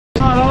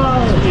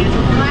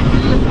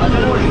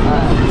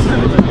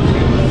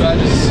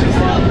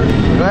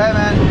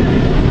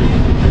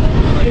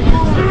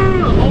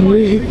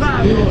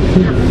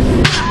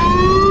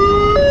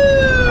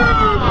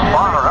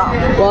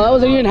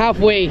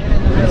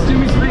Let's do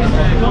me space,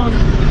 man. Come on.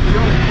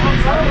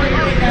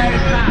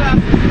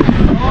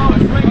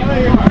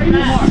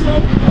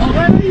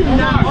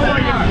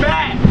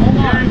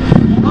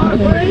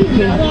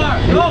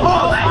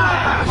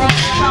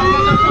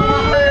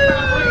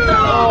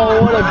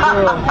 Oh, what a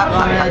girl.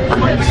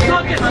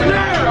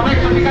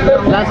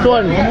 Last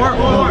one. One more.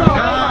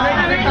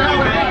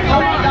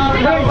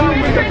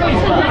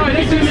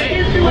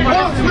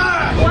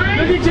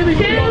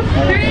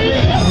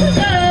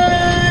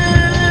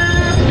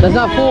 That's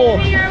not full.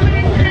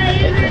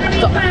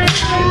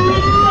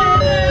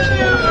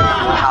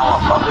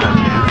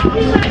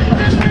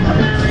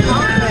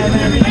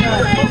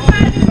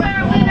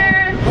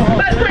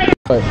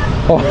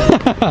 Oh.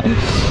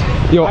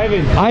 Yo,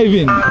 Ivan,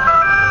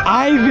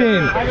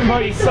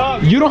 buddy,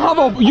 sucks. You don't have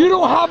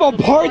a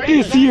part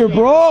this year,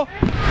 bro.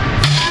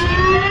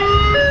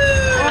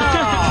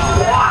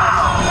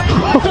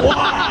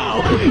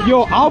 Wow.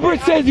 Yo, Albert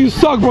says you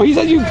suck, bro. He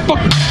says you fuck.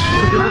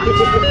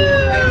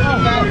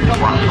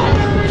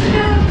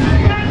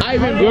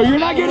 Ivan, yo, you're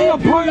not getting a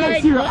part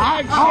this year.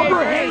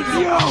 Albert hates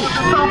you.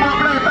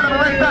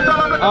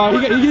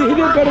 He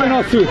did better than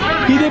us too.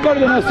 He did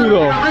better than us too,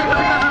 though.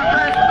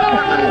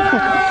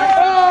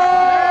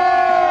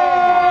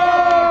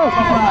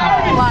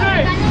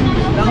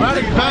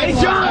 Hey,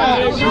 John!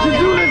 We should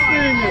do this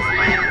thing!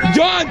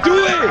 John, do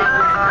it!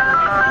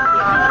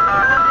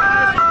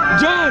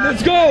 John,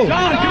 let's go!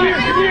 John, come here!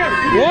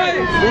 What?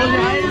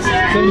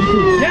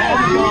 72. Yes!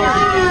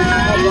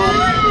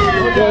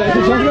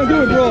 John's gonna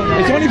do it, bro.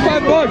 It's only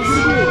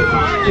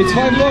 $5. It's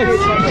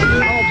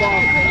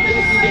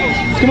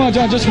 $5. Come on,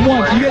 John, just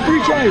one. You get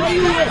 3 tries.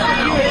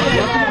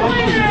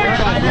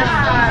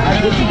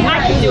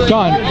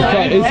 John,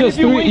 it's just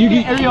 3. You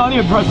get. You're only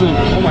a president.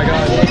 Oh my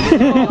god.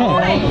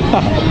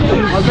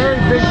 A very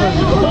big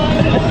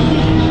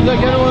president. Look,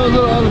 get one of those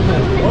little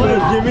elephants.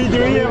 Oh, Jimmy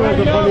doing it was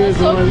the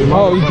funniest one.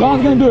 Oh,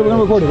 John's gonna do it. We're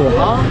gonna record it, bro.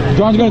 Huh?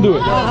 John's gonna do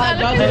it.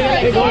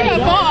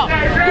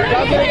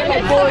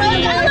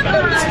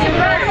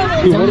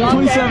 Dude, what is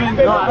 27?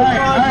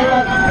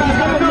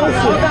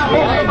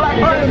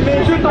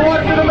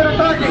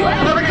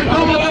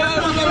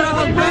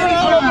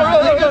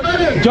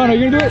 John, are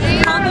you gonna do it?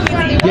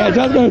 Yeah,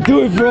 John's gonna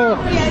do it, bro.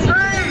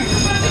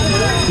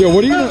 Yo,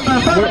 what do you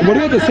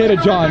have to say to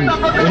John in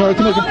order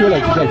to make him feel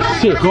like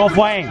shit? Go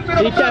flying.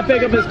 He can't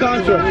pick up his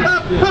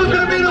contract.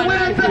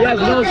 He has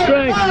no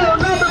strength.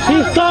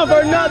 He's tough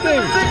or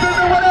nothing.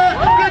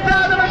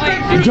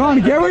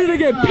 John, get ready to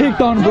get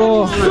picked on,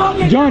 bro.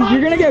 John,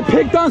 you're gonna get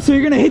picked on, so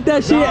you're gonna hit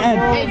that shit and.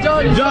 Hey,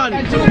 John,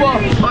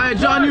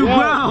 you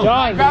ground.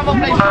 John,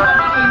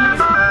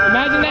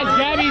 imagine that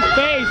Gabby's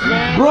face,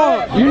 man.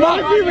 Bro, you're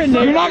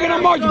not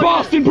gonna march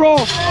Boston, bro.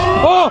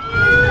 Oh!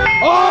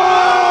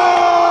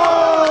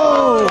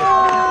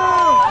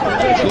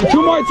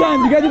 2 more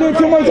times. You got to do it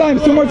 2 more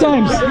times. 2 more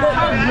times. I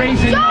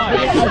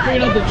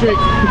figured out the trick.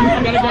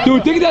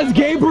 Dude, think that's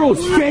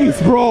Gabriel's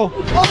face, bro.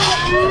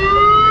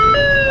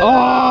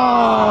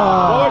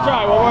 Oh! One more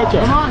try.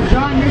 Come on,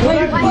 John.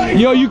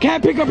 Yo, you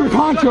can't pick up your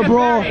contra,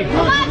 bro.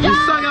 You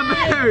suck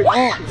at Barry.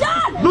 Oh.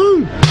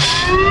 Boom!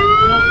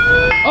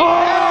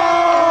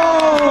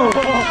 Oh!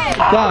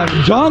 Damn,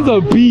 John's a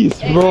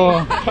beast, bro.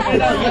 You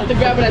have to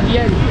grab it at the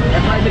end.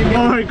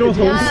 Alright, go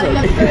home, son. I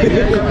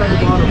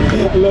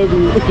love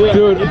you.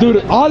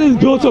 Dude, all this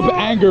built up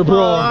anger,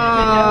 bro.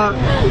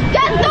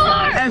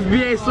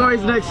 FBA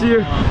stories next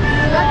year.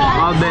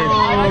 All day.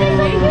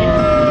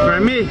 For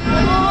me.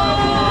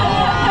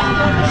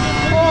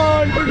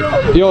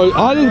 Yo,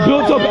 all this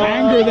built up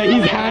anger that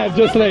he's had,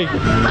 just like.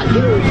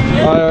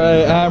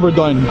 Alright, and we're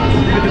done.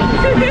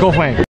 Go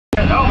flying. This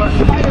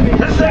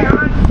thing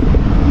on.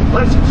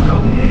 Listen,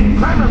 Scoop.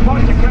 Crime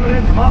reports are coming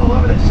in from all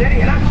over the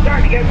city, and I'm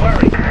starting to get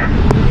worried.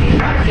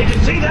 You can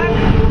see that?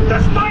 The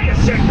spider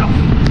signal.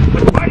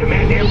 With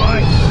Spider-Man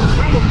nearby,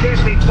 trouble can't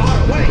be far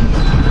away.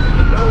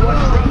 You know what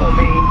trouble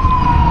means?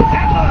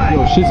 Headline!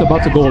 Yo, shit's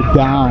about to go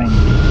down.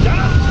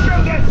 Don't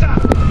screw this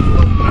up!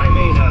 I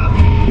mean,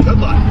 good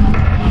luck.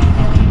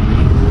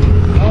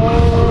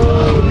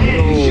 Oh,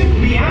 man, you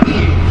shouldn't be out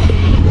here.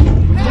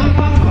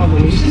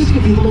 This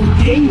could be the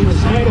most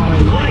dangerous night of my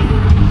life.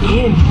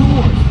 And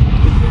yours.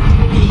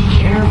 Be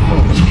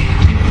careful.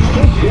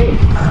 Okay.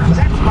 Is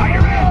that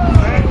Spider-Man?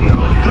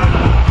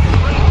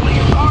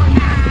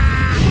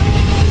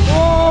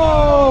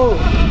 Oh!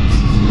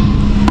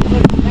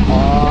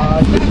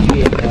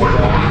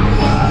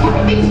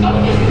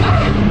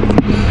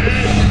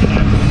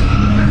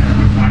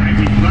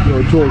 Yo,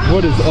 George,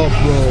 what is up,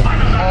 bro?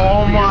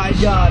 Oh my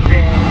god,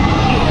 bro.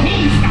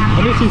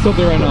 Let me see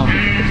something right now.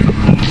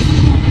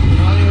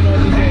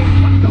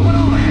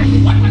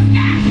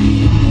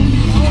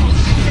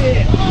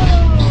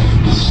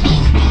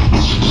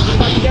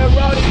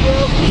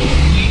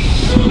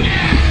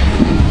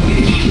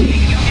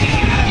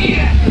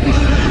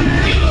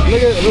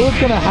 Look what's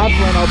gonna happen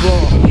right now, bro.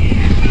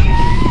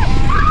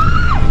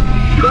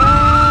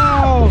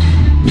 Wow!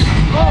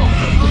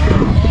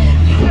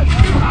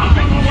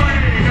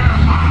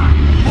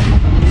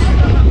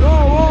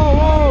 Whoa,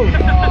 whoa,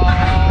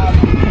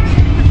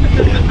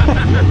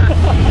 whoa!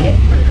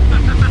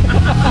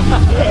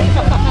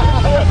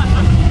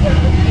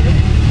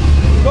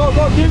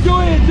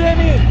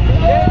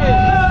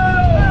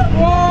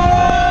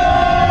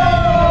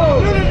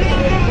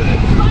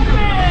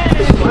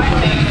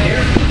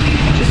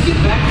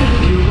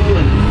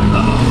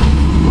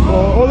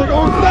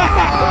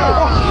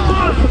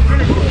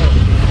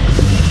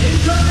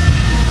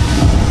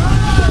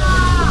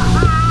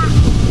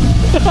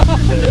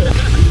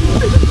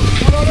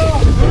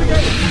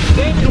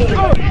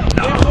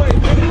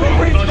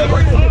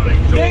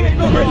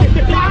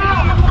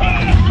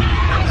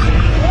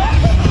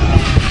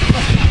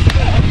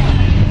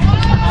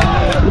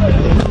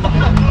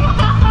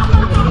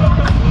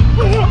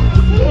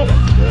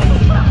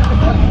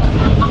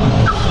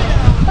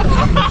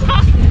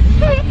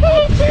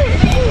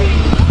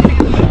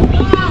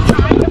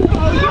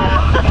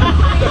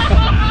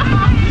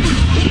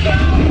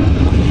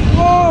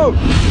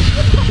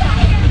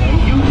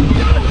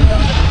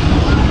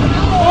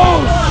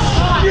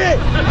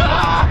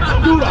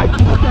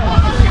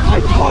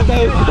 fuck,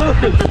 that was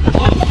perfect.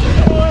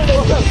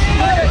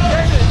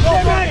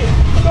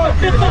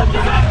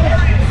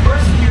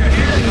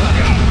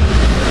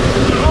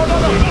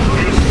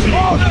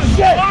 Oh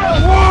shit!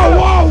 Whoa,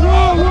 whoa,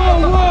 whoa,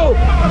 whoa, whoa!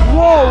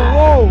 Whoa,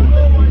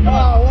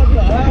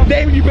 whoa!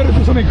 David, you better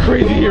do something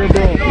crazy here,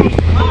 bro. I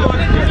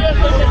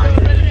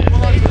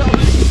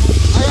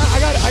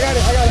got it. I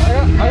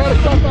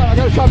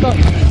gotta stop that.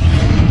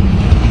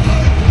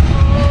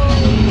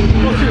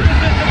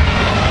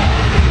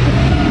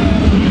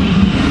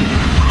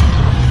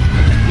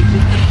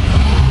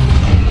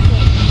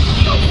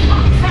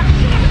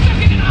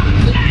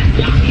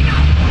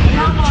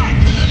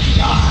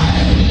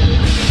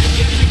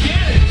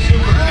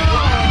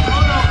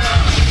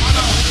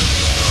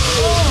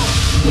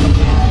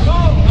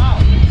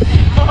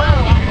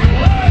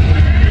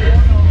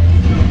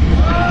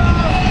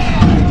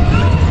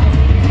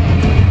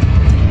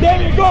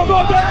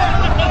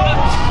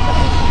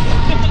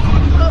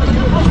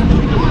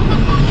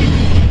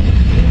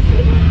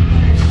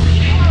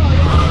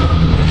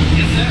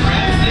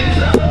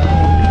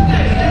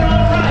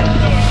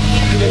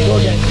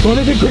 Want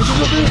to take pictures of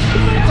this?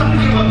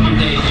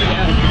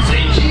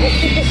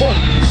 Oh,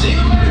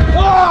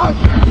 wow.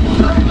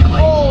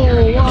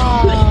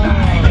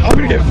 I'm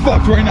gonna get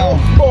fucked right now.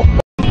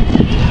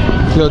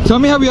 Yo, tell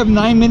me how we have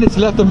 9 minutes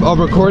left of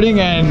recording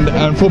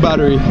and full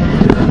battery.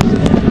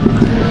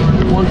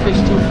 1 fish,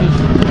 2 fish,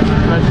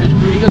 1 fish,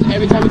 3. Because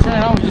every time we turn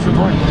it on, we just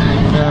record.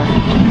 Yeah.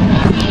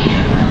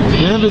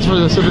 The it's for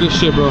the stupidest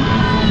shit, bro.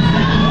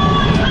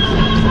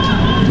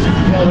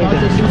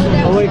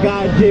 Oh my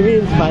god, Jimmy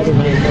and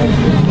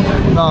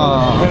Spider-Man.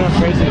 Nah. They're not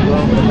crazy, bro.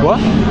 What?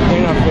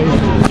 They're not crazy.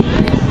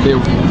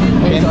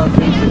 They're not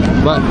crazy.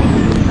 But,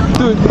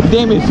 dude,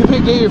 damn it, if you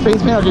get your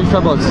face painted, I'll give you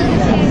 $5.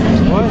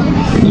 What?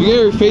 You get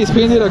your face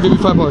painted, I'll give you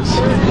 $5. I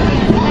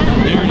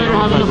better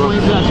have enough money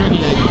for that turkey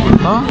leg.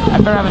 Huh? I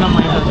better have enough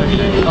money for that turkey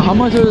leg. How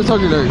much is the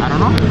turkey leg? I don't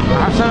know. I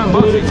have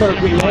 $7.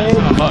 Turkey leg.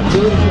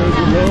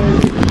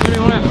 $7. You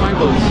only have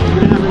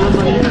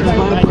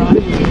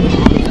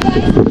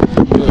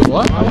 $5. Wait,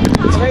 what?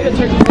 It's made a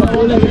turkey leg.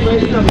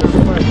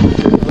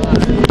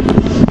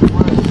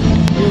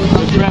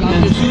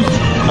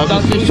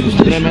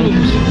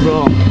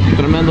 Bro,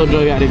 tremendo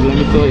joyari, let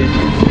me tell you.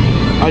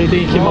 How do you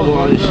think he came up with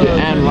all this shit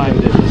and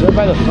rhymed it? It's right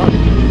by the front.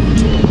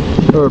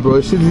 Oh,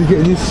 bro, this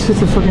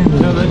shit's a fucking...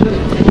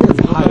 It's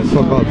high as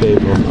fuck all day,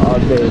 bro. All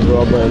day,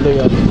 bro, but look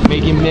at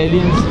Making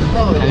millions.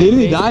 Didn't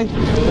he die?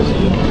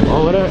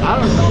 Or whatever. I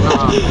don't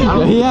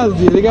know. Yeah, he has.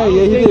 The guy,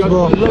 yeah, he did,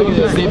 bro. Look at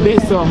this. They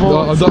based the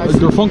whole.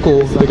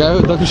 Garfunkel, the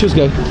guy, Dr. Seuss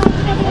guy.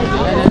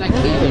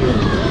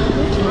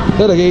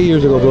 That like 8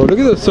 years ago, bro. Look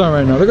at the sun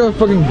right now. Look how it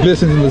fucking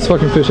glistens in this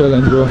fucking fish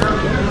island, bro.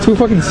 Too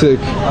fucking sick.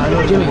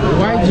 Jimmy,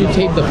 why did you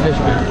tape the fish,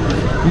 man?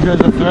 Because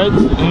the threads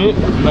in it,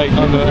 like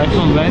on the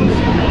actual lens,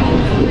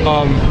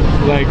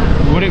 like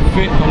wouldn't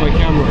fit on my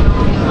camera.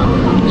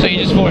 So you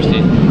just forced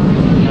it.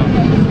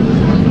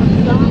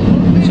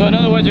 So in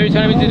other words,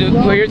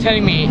 what you're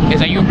telling me is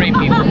that you would rape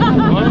people.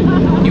 What?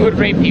 You would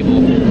rape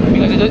people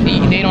because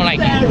they don't like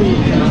it.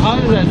 How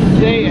does that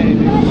say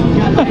anything?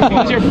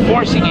 Because you're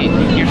forcing it.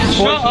 You're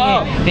forcing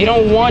up. it. They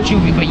don't want you,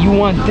 but you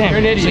want them. You're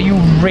an idiot. So you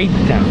rape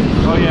them.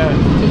 Oh yeah.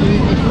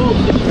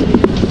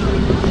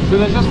 Dude,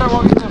 let's just start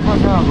walking the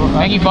fuck out, bro.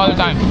 Thank you for all the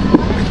time.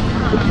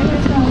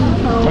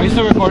 Are you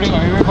still recording?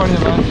 Are you recording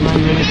the last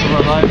 9 minutes of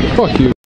our live? Fuck you.